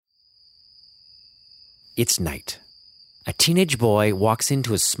It's night. A teenage boy walks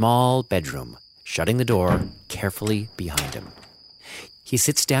into a small bedroom, shutting the door carefully behind him. He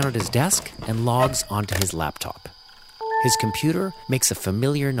sits down at his desk and logs onto his laptop. His computer makes a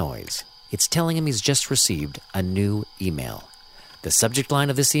familiar noise. It's telling him he's just received a new email. The subject line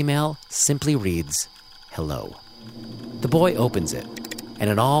of this email simply reads, "Hello." The boy opens it,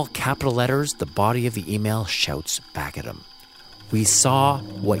 and in all capital letters, the body of the email shouts back at him. "We saw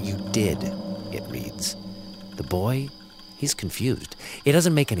what you did," it reads. The boy, he's confused. It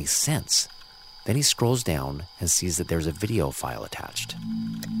doesn't make any sense. Then he scrolls down and sees that there's a video file attached.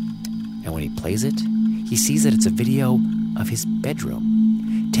 And when he plays it, he sees that it's a video of his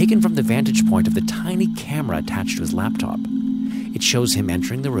bedroom, taken from the vantage point of the tiny camera attached to his laptop. It shows him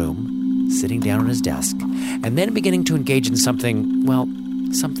entering the room, sitting down at his desk, and then beginning to engage in something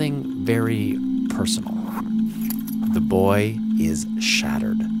very personal. The boy is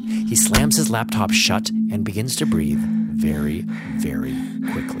shattered. He slams his laptop shut and begins to breathe very, very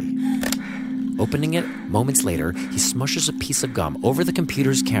quickly. Opening it moments later, he smushes a piece of gum over the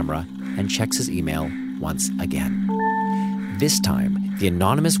computer's camera and checks his email once again. This time, the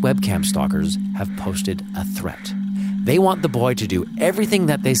anonymous webcam stalkers have posted a threat. They want the boy to do everything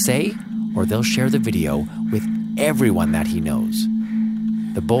that they say, or they'll share the video with everyone that he knows.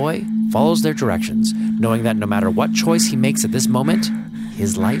 The boy follows their directions, knowing that no matter what choice he makes at this moment,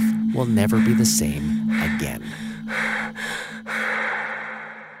 his life will never be the same again.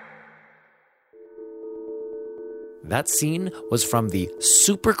 That scene was from the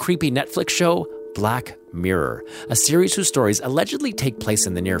super creepy Netflix show Black Mirror, a series whose stories allegedly take place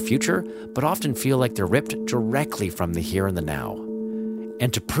in the near future, but often feel like they're ripped directly from the here and the now.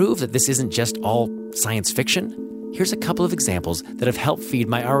 And to prove that this isn't just all science fiction, here's a couple of examples that have helped feed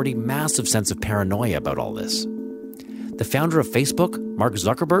my already massive sense of paranoia about all this. The founder of Facebook, Mark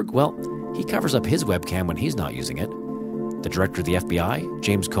Zuckerberg, well, he covers up his webcam when he's not using it. The director of the FBI,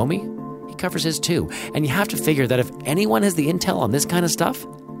 James Comey, he covers his too. And you have to figure that if anyone has the intel on this kind of stuff,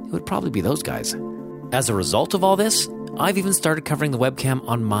 it would probably be those guys. As a result of all this, I've even started covering the webcam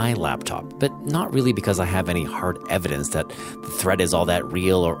on my laptop, but not really because I have any hard evidence that the threat is all that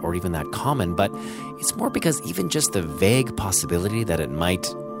real or even that common, but it's more because even just the vague possibility that it might,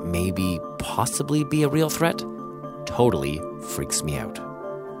 maybe, possibly be a real threat totally freaks me out.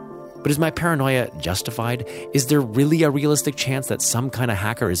 But is my paranoia justified? Is there really a realistic chance that some kind of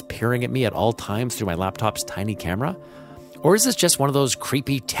hacker is peering at me at all times through my laptop's tiny camera? Or is this just one of those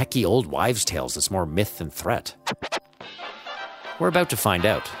creepy, techie old wives' tales that's more myth than threat? We're about to find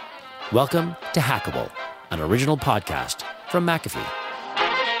out. Welcome to Hackable, an original podcast from McAfee.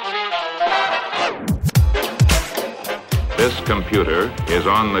 This computer is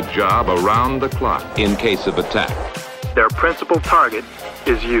on the job around the clock in case of attack. Their principal target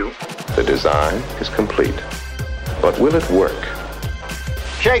is you. The design is complete, but will it work?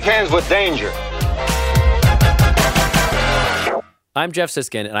 Shake hands with danger. I'm Jeff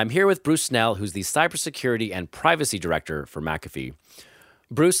Siskin, and I'm here with Bruce Snell, who's the Cybersecurity and Privacy Director for McAfee.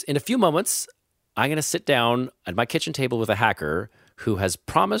 Bruce, in a few moments, I'm going to sit down at my kitchen table with a hacker who has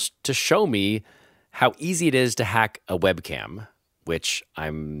promised to show me how easy it is to hack a webcam, which I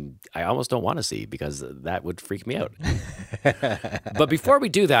almost don't want to see because that would freak me out. But before we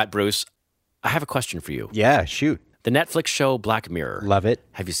do that, Bruce, I have a question for you. Yeah, shoot. The Netflix show Black Mirror. Love it.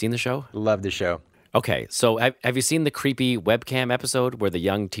 Have you seen the show? Love the show. Okay, so have you seen the creepy webcam episode where the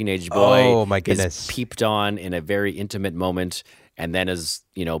young teenage boy is peeped on in a very intimate moment and then is,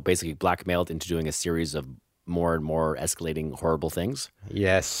 basically blackmailed into doing a series of more and more escalating horrible things?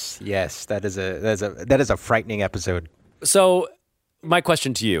 Yes. That is a frightening episode. So my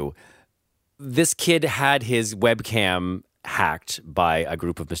question to you, this kid had his webcam hacked by a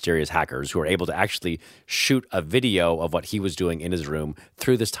group of mysterious hackers who were able to actually shoot a video of what he was doing in his room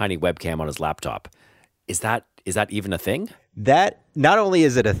through this tiny webcam on his laptop. Is that even a thing? That not only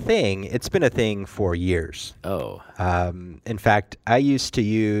is it a thing, it's been a thing for years. Oh. In fact, I used to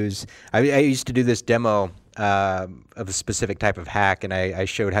do this demo of a specific type of hack, and I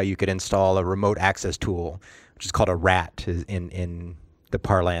showed how you could install a remote access tool, which is called a RAT in the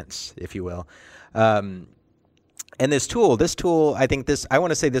parlance, if you will. And this tool, I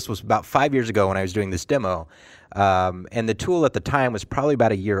want to say this was about 5 years ago when I was doing this demo. And the tool at the time was probably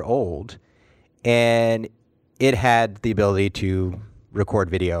about a year old. And it had the ability to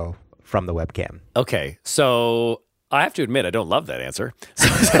record video from the webcam. Okay, so I have to admit I don't love that answer.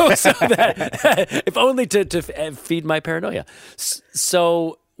 So that, if only to feed my paranoia.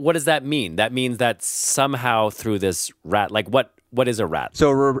 So what does that mean? That means that somehow through this RAT, like what what is a rat?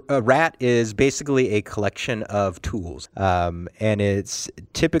 So a rat is basically a collection of tools, and it's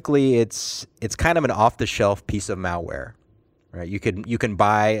kind of an off-the-shelf piece of malware, right? You can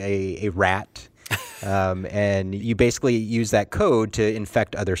buy a rat, and you basically use that code to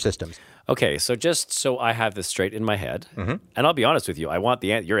infect other systems. Okay, so just so I have this straight in my head, and I'll be honest with you, I want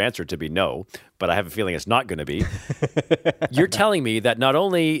your answer to be no, but I have a feeling it's not going to be. You're telling me that not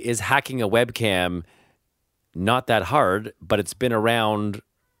only is hacking a webcam not that hard, but it's been around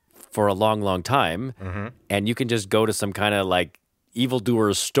for a long, long time, and you can just go to some kind of like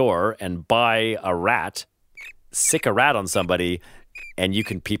evildoer's store and buy a rat, sick a rat on somebody, and you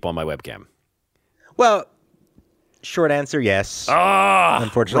can peep on my webcam. Well, short answer, yes.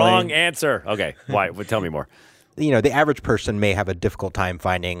 Unfortunately. Wrong answer. Okay, why? Tell me more. The average person may have a difficult time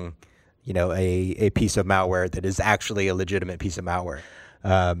finding, a piece of malware that is actually a legitimate piece of malware.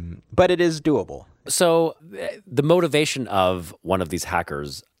 But it is doable. So the motivation of one of these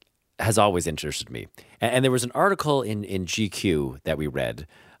hackers has always interested me. And there was an article in GQ that we read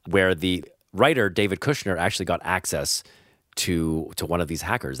where the writer, David Kushner, actually got access to one of these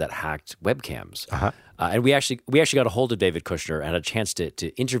hackers that hacked webcams. And we actually got a hold of David Kushner and had a chance to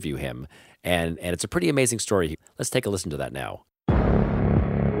interview him. And it's a pretty amazing story. Let's take a listen to that now.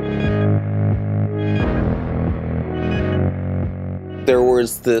 There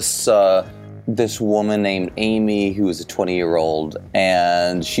was this woman named Amy who was a 20-year-old,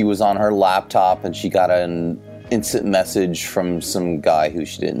 and she was on her laptop and she got an instant message from some guy who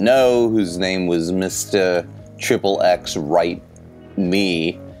she didn't know, whose name was Mr. XXX Write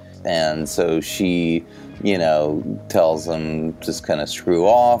Me. And so she, tells him just kind of screw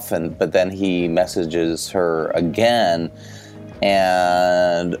off, but then he messages her again.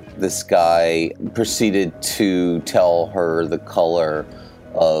 And this guy proceeded to tell her the color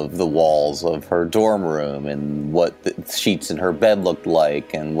of the walls of her dorm room and what the sheets in her bed looked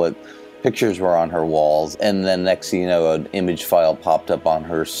like and what pictures were on her walls. And then next thing you know, an image file popped up on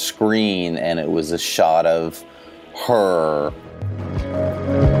her screen, and it was a shot of her.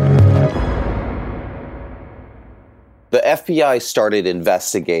 The FBI started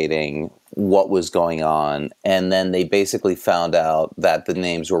investigating what was going on, and then they basically found out that the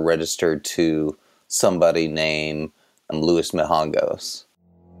names were registered to somebody named Luis Mijangos.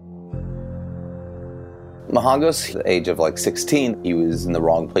 Mijangos, at the age of 16, he was in the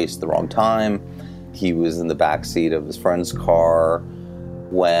wrong place at the wrong time. He was in the backseat of his friend's car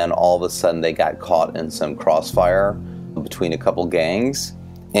when all of a sudden they got caught in some crossfire between a couple gangs.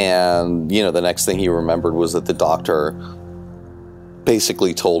 And, the next thing he remembered was that the doctor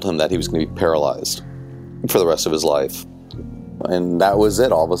basically told him that he was going to be paralyzed for the rest of his life. And that was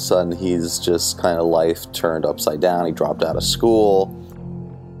it. All of a sudden, he's just kind of life turned upside down. He dropped out of school.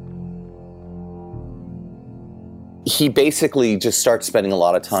 He basically just starts spending a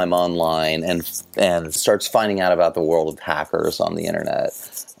lot of time online and starts finding out about the world of hackers on the internet.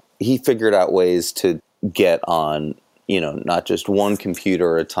 He figured out ways to get on not just one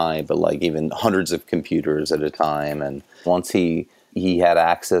computer at a time, but even hundreds of computers at a time. And once he had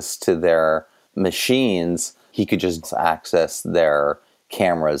access to their machines, he could just access their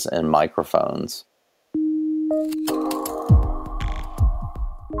cameras and microphones.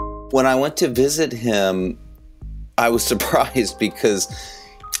 When I went to visit him, I was surprised because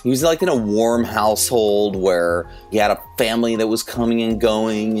he was in a warm household where he had a family that was coming and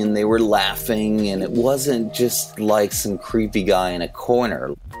going and they were laughing, and it wasn't just like some creepy guy in a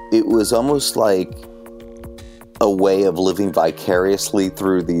corner. It was almost like a way of living vicariously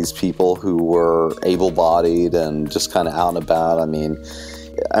through these people who were able-bodied and just kind of out and about. I mean,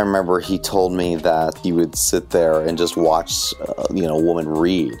 I remember he told me that he would sit there and just watch, a woman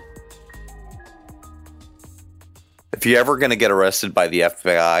read. If you're ever going to get arrested by the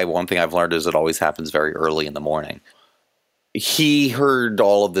FBI, one thing I've learned is it always happens very early in the morning. He heard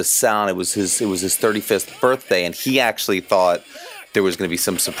all of this sound. It was his 35th birthday, and he actually thought there was going to be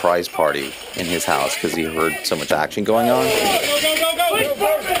some surprise party in his house because he heard so much action going on.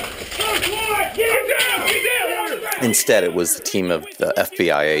 Instead, it was the team of the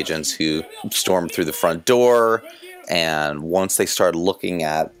FBI agents who stormed through the front door, and once they started looking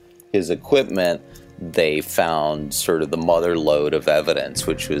at his equipment, they found sort of the mother lode of evidence,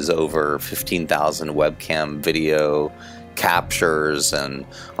 which was over 15,000 webcam video captures and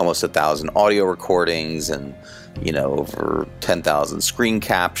almost 1,000 audio recordings and, over 10,000 screen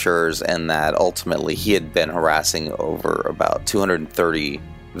captures, and that ultimately he had been harassing over about 230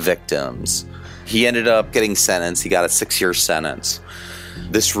 victims. He ended up getting sentenced. He got a 6-year sentence.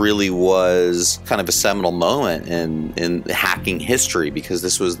 This really was kind of a seminal moment in hacking history because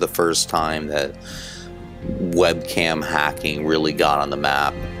this was the first time that webcam hacking really got on the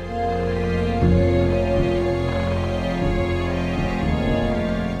map.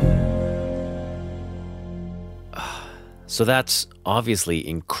 So that's obviously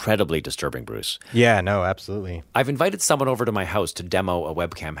incredibly disturbing, Bruce. Yeah, no, absolutely. I've invited someone over to my house to demo a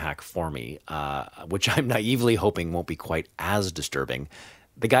webcam hack for me, which I'm naively hoping won't be quite as disturbing.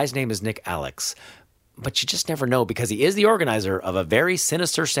 The guy's name is Nick Alex, but you just never know because he is the organizer of a very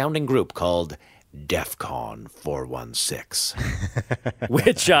sinister-sounding group called DEFCON 416,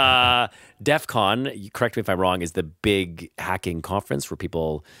 which DEFCON, correct me if I'm wrong, is the big hacking conference where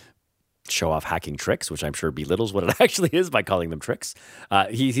people show off hacking tricks, which I'm sure belittles what it actually is by calling them tricks.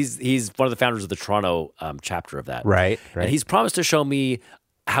 He's one of the founders of the Toronto chapter of that. Right. And he's promised to show me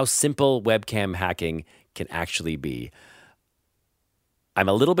how simple webcam hacking can actually be. I'm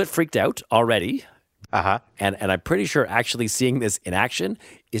a little bit freaked out already. Uh-huh. And I'm pretty sure actually seeing this in action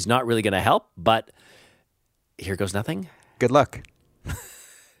is not really going to help, but here goes nothing. Good luck.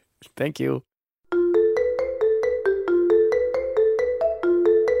 Thank you.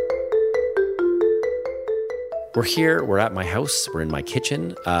 We're here. We're at my house. We're in my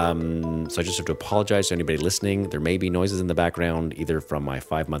kitchen. So I just have to apologize to anybody listening. There may be noises in the background, either from my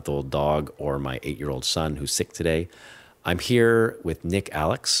 5-month-old dog or my 8-year-old son who's sick today. I'm here with Nick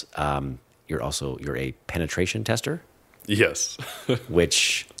Alex. You're a penetration tester. Yes.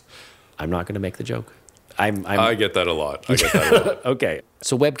 Which I'm not going to make the joke. I get that a lot. Okay.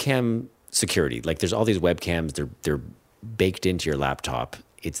 So webcam security, like there's all these webcams. They're baked into your laptop.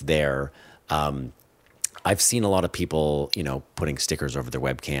 It's there. I've seen a lot of people, putting stickers over their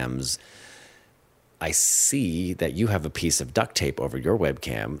webcams. I see that you have a piece of duct tape over your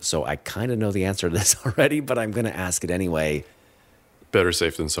webcam, so I kind of know the answer to this already, but I'm going to ask it anyway. Better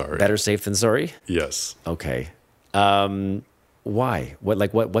safe than sorry. Better safe than sorry? Yes. Okay. Why?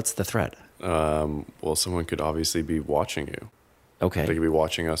 What's the threat? Well, someone could obviously be watching you. Okay. They could be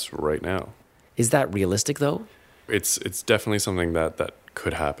watching us right now. Is that realistic, though? It's definitely something that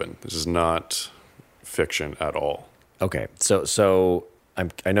could happen. This is not fiction at all. Okay. So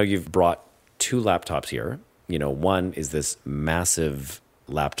I know you've brought 2 laptops here. One is this massive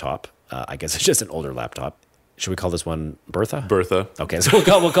laptop. I guess it's just an older laptop. Should we call this one Bertha? Bertha. Okay, so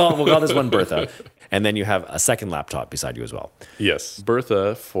we'll call this one Bertha. And then you have a second laptop beside you as well. Yes.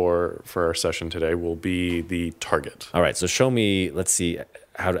 Bertha for our session today will be the target. All right, so show me, let's see,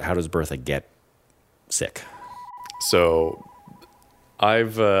 how does Bertha get sick? So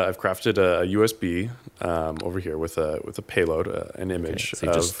I've crafted a USB over here with a payload, an image. Okay, so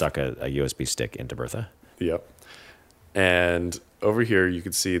you just stuck a USB stick into Bertha? Yep. And over here you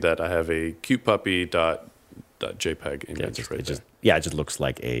can see that I have a cutepuppy.jpg image right there. It just looks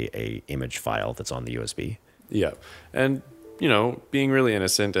like a image file that's on the USB. Yeah. And, being really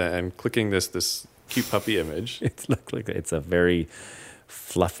innocent and clicking this cute puppy image. It looks like it's a very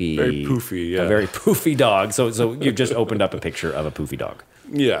fluffy, very poofy, yeah. A very poofy dog. So you've just opened up a picture of a poofy dog.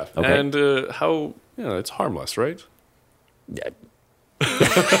 Yeah. Okay. And how, it's harmless, right? Yeah.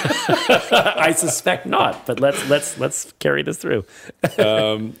 I suspect not, but let's carry this through.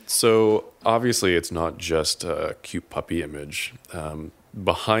 So obviously it's not just a cute puppy image.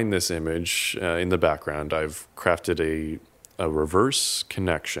 Behind this image, in the background, I've crafted a reverse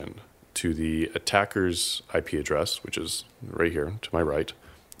connection to the attacker's IP address, which is right here to my right.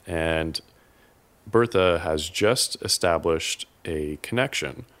 And Bertha has just established a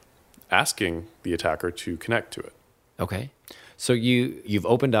connection asking the attacker to connect to it. Okay. So you've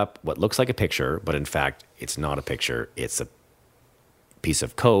opened up what looks like a picture, but in fact, it's not a picture. It's a piece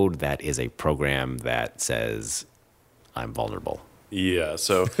of code that is a program that says, I'm vulnerable. Yeah,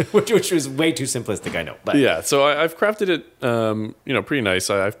 so... which is way too simplistic, I know. But yeah, so I've crafted it, pretty nice.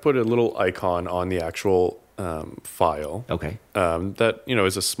 I've put a little icon on the actual file. Okay. That,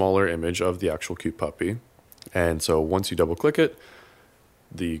 is a smaller image of the actual cute puppy. And so once you double-click it,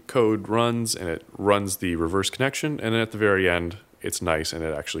 the code runs, and it runs the reverse connection. And then at the very end, it's nice, and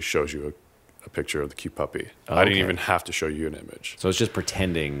it actually shows you a picture of the cute puppy. Oh, I didn't even have to show you an image. So it's just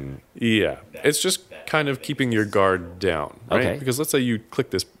pretending. Yeah. It's just kind of keeping your guard down, right? Okay. Because let's say you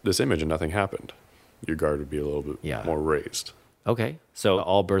click this image and nothing happened. Your guard would be a little bit more raised. Okay. So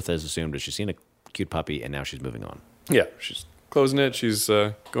all Bertha has assumed is she's seen a cute puppy, and now she's moving on. Yeah. She's closing it. She's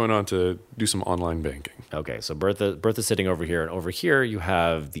going on to do some online banking. Okay. So Bertha's sitting over here, and over here you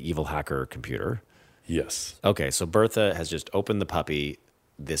have the evil hacker computer. Yes. Okay. So Bertha has just opened the puppy.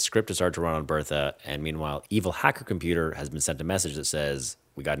 This script is started to run on Bertha, and meanwhile, evil hacker computer has been sent a message that says,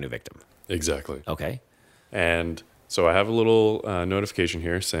 we got a new victim. Exactly. Okay. And so I have a little notification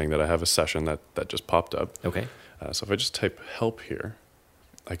here saying that I have a session that just popped up. Okay. So if I just type help here,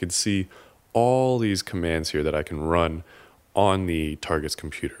 I can see all these commands here that I can run on the target's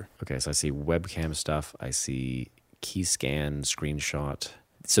computer. Okay, so I see webcam stuff. I see key scan, screenshot.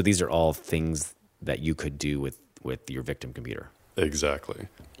 So these are all things that you could do with your victim computer. Exactly.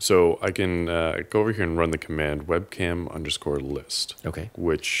 So I can go over here and run the command webcam_list. Okay.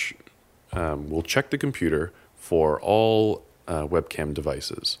 Which will check the computer for all webcam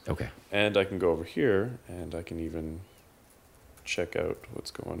devices. Okay. And I can go over here and I can even check out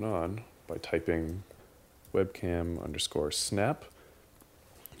what's going on by typing webcam_snap.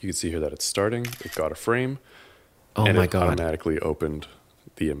 You can see here that it's starting. It got a frame. Oh and my it God. automatically opened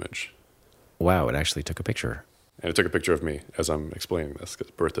the image. Wow, it actually took a picture. And it took a picture of me as I'm explaining this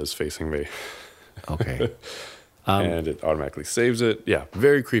because Bertha's facing me. Okay. And it automatically saves it. Yeah,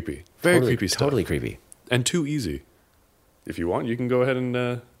 very creepy. Very creepy stuff. Totally creepy. And too easy. If you want, you can go ahead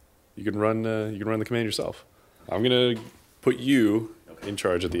and you can run the command yourself. I'm gonna put you in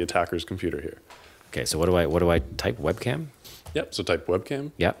charge of the attacker's computer here. Okay, so what do I type? Webcam? Yep. So type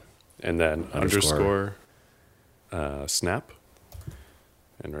webcam. Yep. And then underscore snap.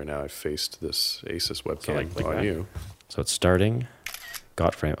 And right now I faced this Asus webcam like on that. you. So it's starting.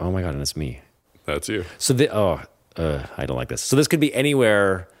 Got frame. Oh my God, and it's me. That's you. So I don't like this. So this could be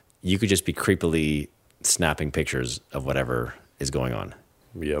anywhere. You could just be creepily snapping pictures of whatever is going on.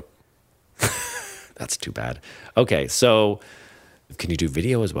 Yep. That's too bad. Okay, so can you do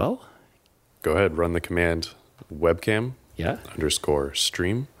video as well? Go ahead, run the command webcam Yeah.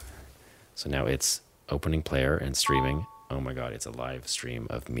 _stream. So now it's opening player and streaming. Oh my God, it's a live stream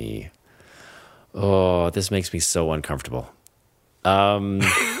of me. Oh, this makes me so uncomfortable. I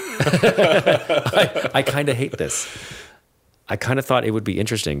kind of hate this. I kind of thought it would be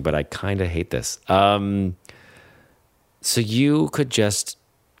interesting, but I kind of hate this. So you could just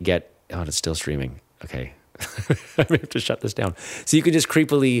get... Oh, it's still streaming. Okay. I may have to shut this down. So you could just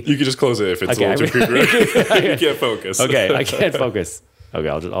creepily... You can just close it if it's Okay, a little too creepy. You can't focus. Okay, I can't focus. Okay,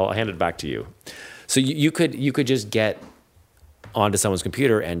 I'll hand it back to you. So you could just get onto someone's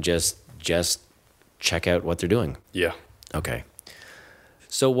computer and just check out what they're doing. Yeah. Okay.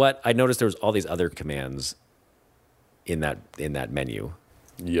 So what I noticed, there was all these other commands in that menu.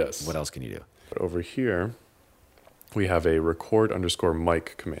 Yes. What else can you do? But over here, we have a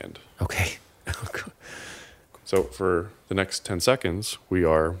record_mic command. Okay. So for the next 10 seconds, we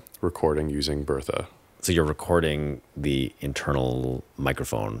are recording using Bertha. So you're recording the internal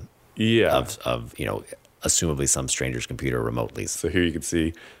microphone Yeah. of assumably some stranger's computer remotely. So here you can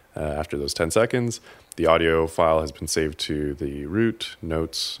see after those 10 seconds, the audio file has been saved to the root,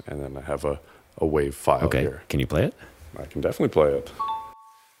 notes, and then I have a WAV file Okay. here. Can you play it? I can definitely play it.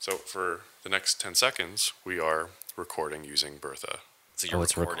 So for the next 10 seconds, we are recording using Bertha. So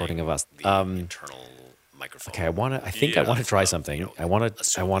it's a recording of us. Internal microphone. Okay, I want to try something. I want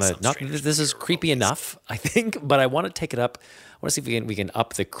to not this is creepy enough, I think, but I want to take it up. I want to see if we can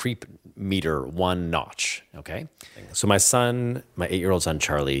up the creep meter one notch, okay? So my 8-year-old son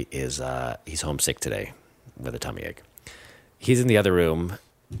Charlie is he's homesick today with a tummy ache. He's in the other room.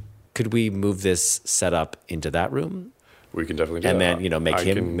 Could we move this setup into that room? We can definitely do And that.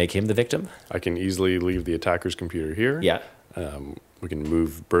 then, make him the victim? I can easily leave the attacker's computer here. Yeah. We can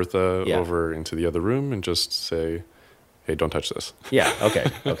move Bertha Yeah. over into the other room and just say, hey, don't touch this. Yeah, okay.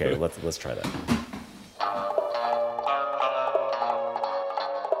 Okay, let's try that.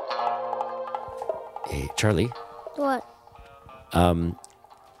 Hey, Charlie. What?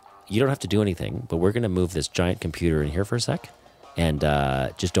 You don't have to do anything, but we're going to move this giant computer in here for a sec, and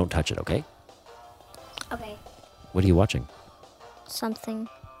just don't touch it, okay? Okay. What are you watching? Something.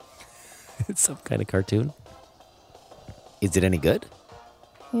 It's some kind of cartoon? Is it any good?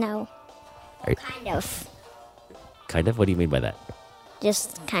 No. Are you- Kind of. Kind of? What do you mean by that?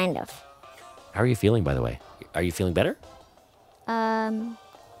 Just kind of. How are you feeling, by the way? Are you feeling better? I don't know.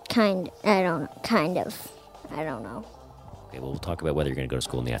 Kind of. I don't know. Okay, well, we'll talk about whether you're going to go to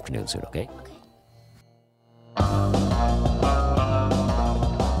school in the afternoon soon, okay?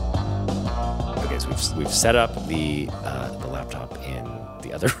 Okay, so we've set up the laptop in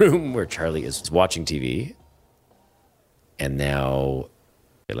the other room where Charlie is watching TV, and now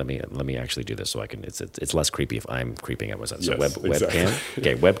let me actually do this so I can. It's less creepy if I'm creeping at myself. So Yes, exactly. webcam.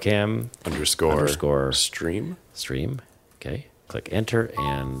 Okay, webcam Underscore stream. stream. Okay, click enter,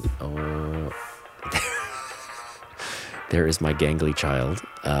 and there is my gangly child.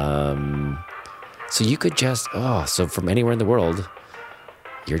 So you could just so from anywhere in the world,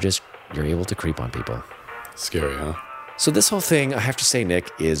 you're able to creep on people. Scary, huh? So this whole thing, I have to say,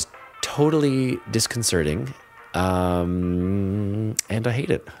 Nick, is totally disconcerting, and I hate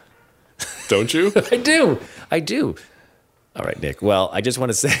it. Don't you? I do. All right, Nick. Well, I just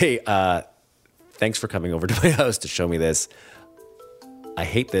want to say thanks for coming over to my house to show me this. I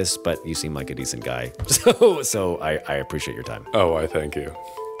hate this, but you seem like a decent guy. So I appreciate your time. Oh, I thank you.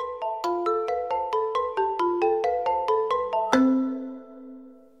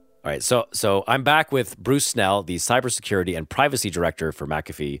 All right, so I'm back with Bruce Snell, the cybersecurity and privacy director for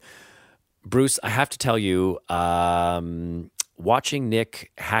McAfee. Bruce, I have to tell you, watching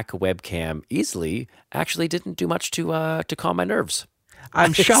Nick hack a webcam easily actually didn't do much to calm my nerves.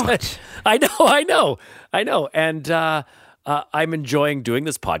 I'm shocked. I know. And I'm enjoying doing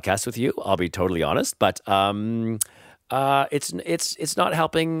this podcast with you. I'll be totally honest, but it's not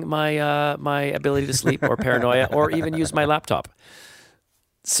helping my ability to sleep or paranoia or even use my laptop.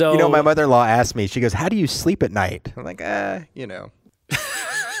 So my mother-in-law asked me. She goes, "How do you sleep at night?" I'm like,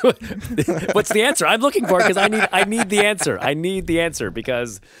 What's the answer? I'm looking for it because I need the answer. I need the answer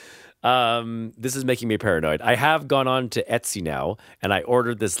because this is making me paranoid. I have gone on to Etsy now, and I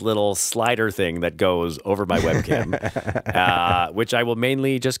ordered this little slider thing that goes over my webcam, which I will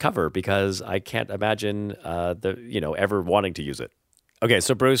mainly just cover because I can't imagine ever wanting to use it. Okay,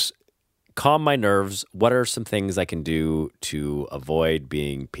 so Bruce, calm my nerves. What are some things I can do to avoid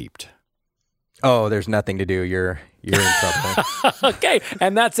being peeped? Oh, there's nothing to do. You're in trouble. Okay,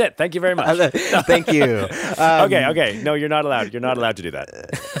 and that's it. Thank you very much. Thank you. Okay. No, you're not allowed. You're not allowed to do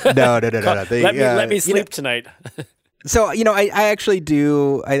that. No. Let me sleep tonight. So, I actually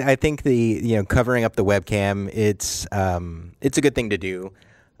do. I think the covering up the webcam, it's a good thing to do.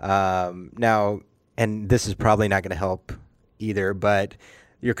 Now, and this is probably not going to help either, but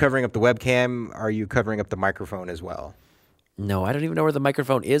you're covering up the webcam. Are you covering up the microphone as well? No, I don't even know where the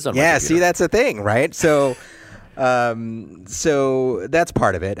microphone is on my computer. computer. See, that's the thing, right? So, so that's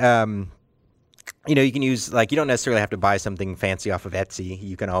part of it. You can use, you don't necessarily have to buy something fancy off of Etsy.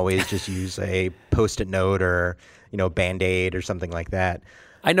 You can always just use a Post-it note or, Band-Aid or something like that.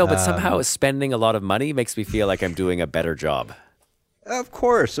 I know, but somehow spending a lot of money makes me feel like I'm doing a better job. Of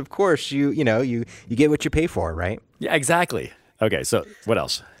course. You get what you pay for, right? Yeah, exactly. Okay, so what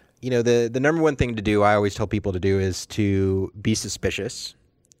else? The number one thing to do, I always tell people to do, is to be suspicious,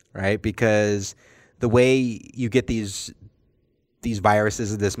 right? Because the way you get these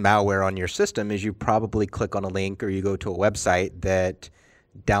viruses, this malware on your system, is you probably click on a link or you go to a website that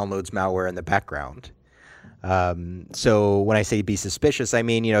downloads malware in the background. So when I say be suspicious, I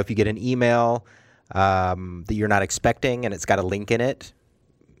mean, if you get an email that you're not expecting and it's got a link in it,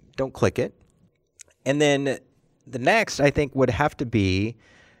 don't click it. And then the next, I think, would have to be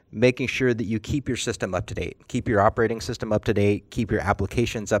making sure that you keep your system up to date, keep your operating system up to date, keep your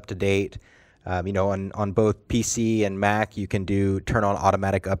applications up to date. On both PC and Mac, you can turn on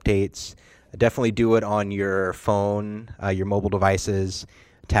automatic updates. Definitely do it on your phone, your mobile devices,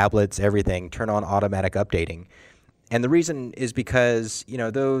 tablets, everything. Turn on automatic updating. And the reason is because,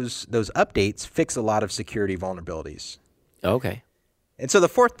 those updates fix a lot of security vulnerabilities. Okay. And so the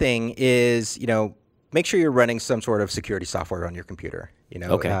fourth thing is, make sure you're running some sort of security software on your computer.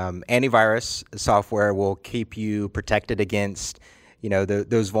 Okay. Antivirus software will keep you protected against,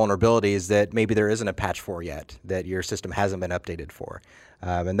 those vulnerabilities that maybe there isn't a patch for yet, that your system hasn't been updated for.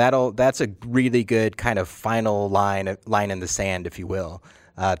 And that's a really good kind of final line in the sand, if you will,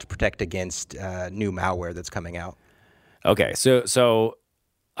 to protect against new malware that's coming out. Okay. So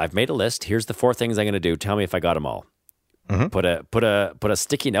I've made a list. Here's the 4 things I'm going to do. Tell me if I got them all. Mm-hmm. Put a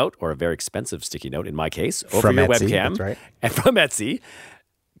sticky note, or a very expensive sticky note in my case, over from your Etsy, webcam, that's right. And from Etsy.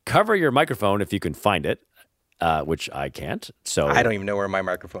 Cover your microphone if you can find it, which I can't. So I don't even know where my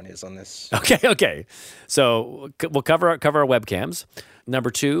microphone is on this. Okay. So we'll cover our webcams. Number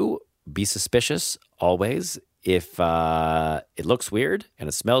 2, be suspicious always. If it looks weird and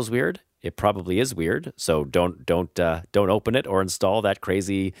it smells weird, it probably is weird. So don't open it or install that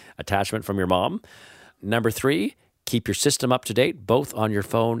crazy attachment from your mom. Number 3. Keep your system up to date, both on your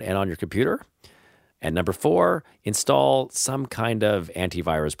phone and on your computer. And number 4, install some kind of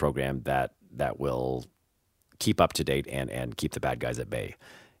antivirus program that will keep up to date and keep the bad guys at bay.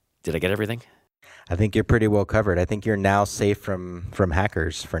 Did I get everything? I think you're pretty well covered. I think you're now safe from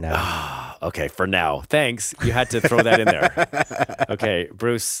hackers for now. Okay, for now. Thanks. You had to throw that in there. Okay,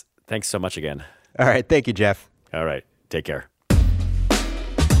 Bruce, thanks so much again. All right. Thank you, Jeff. All right. Take care.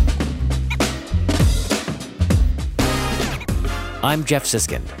 I'm Jeff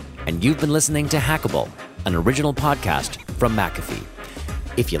Siskin, and you've been listening to Hackable, an original podcast from McAfee.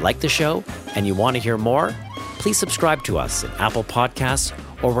 If you like the show and you want to hear more, please subscribe to us in Apple Podcasts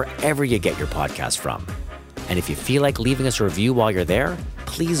or wherever you get your podcasts from. And if you feel like leaving us a review while you're there,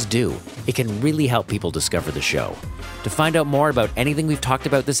 please do. It can really help people discover the show. To find out more about anything we've talked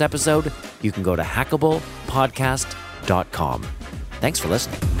about this episode, you can go to hackablepodcast.com. Thanks for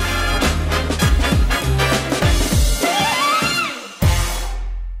listening.